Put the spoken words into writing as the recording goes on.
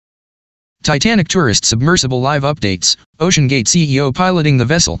Titanic tourist submersible live updates, OceanGate CEO piloting the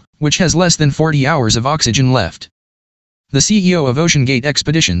vessel, which has less than 40 hours of oxygen left. The CEO of OceanGate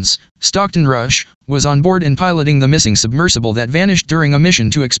Expeditions, Stockton Rush, was on board and piloting the missing submersible that vanished during a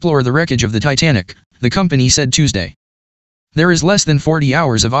mission to explore the wreckage of the Titanic, the company said Tuesday. There is less than 40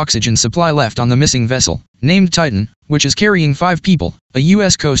 hours of oxygen supply left on the missing vessel, named Titan, which is carrying 5 people, a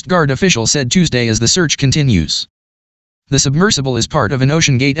U.S. Coast Guard official said Tuesday as the search continues. The submersible is part of an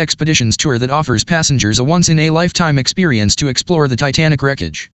OceanGate Expeditions tour that offers passengers a once-in-a-lifetime experience to explore the Titanic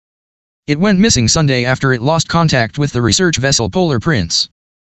wreckage. It went missing Sunday after it lost contact with the research vessel Polar Prince.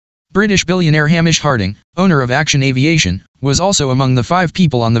 British billionaire Hamish Harding, owner of Action Aviation, was also among the 5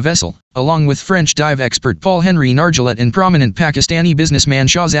 people on the vessel, along with French dive expert Paul-Henri Nargeolet and prominent Pakistani businessman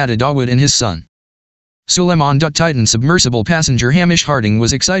Shahzada Dawood and his son. Suleiman. Titan submersible passenger Hamish Harding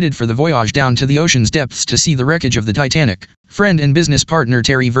was excited for the voyage down to the ocean's depths to see the wreckage of the Titanic, friend and business partner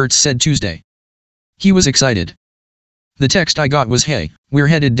Terry Virts said Tuesday. He was excited. The text I got was, "Hey, we're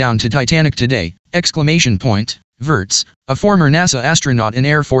headed down to Titanic today!" Virts, a former NASA astronaut and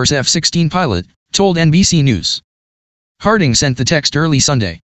Air Force F-16 pilot, told NBC News. Harding sent the text early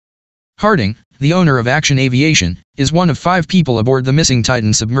Sunday. Harding, the owner of Action Aviation, is one of 5 people aboard the missing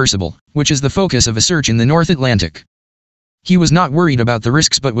Titan submersible, which is the focus of a search in the North Atlantic. He was not worried about the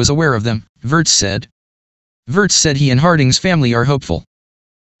risks but was aware of them, Virts said. Virts said he and Harding's family are hopeful.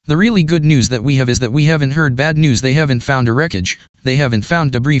 "The really good news that we have is that we haven't heard bad news. They haven't found a wreckage, they haven't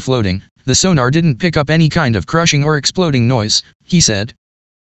found debris floating, the sonar didn't pick up any kind of crushing or exploding noise," he said.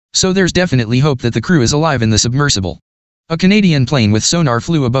 "So there's definitely hope that the crew is alive in the submersible." A Canadian plane with sonar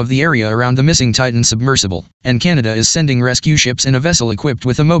flew above the area around the missing Titan submersible, and Canada is sending rescue ships and a vessel equipped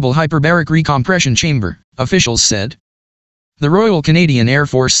with a mobile hyperbaric recompression chamber, officials said. The Royal Canadian Air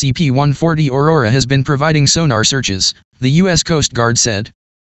Force CP-140 Aurora has been providing sonar searches, the U.S. Coast Guard said.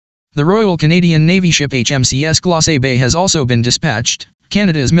 The Royal Canadian Navy ship HMCS Glace Bay has also been dispatched,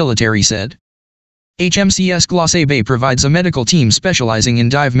 Canada's military said. HMCS Glace Bay provides a medical team specializing in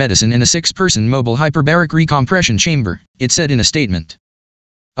dive medicine and a 6-person mobile hyperbaric recompression chamber, it said in a statement.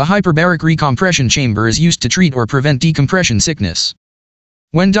 A hyperbaric recompression chamber is used to treat or prevent decompression sickness.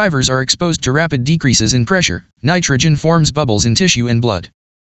 When divers are exposed to rapid decreases in pressure, nitrogen forms bubbles in tissue and blood.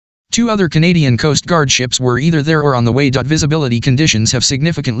 2 other Canadian Coast Guard ships were either there or on the way. Visibility conditions have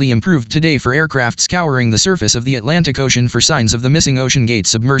significantly improved today for aircraft scouring the surface of the Atlantic Ocean for signs of the missing OceanGate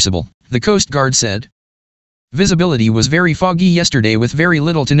submersible, the Coast Guard said. Visibility was very foggy yesterday with very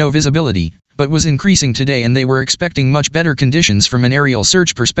little to no visibility, but was increasing today and they were expecting much better conditions from an aerial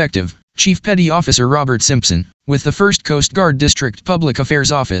search perspective, Chief Petty Officer Robert Simpson, with the 1st Coast Guard District Public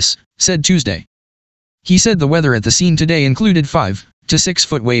Affairs Office, said Tuesday. He said the weather at the scene today included 5 to 6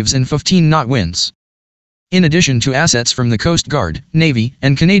 foot waves and 15-knot winds. In addition to assets from the Coast Guard, Navy,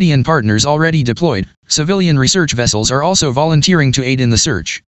 and Canadian partners already deployed, civilian research vessels are also volunteering to aid in the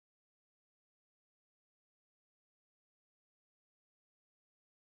search.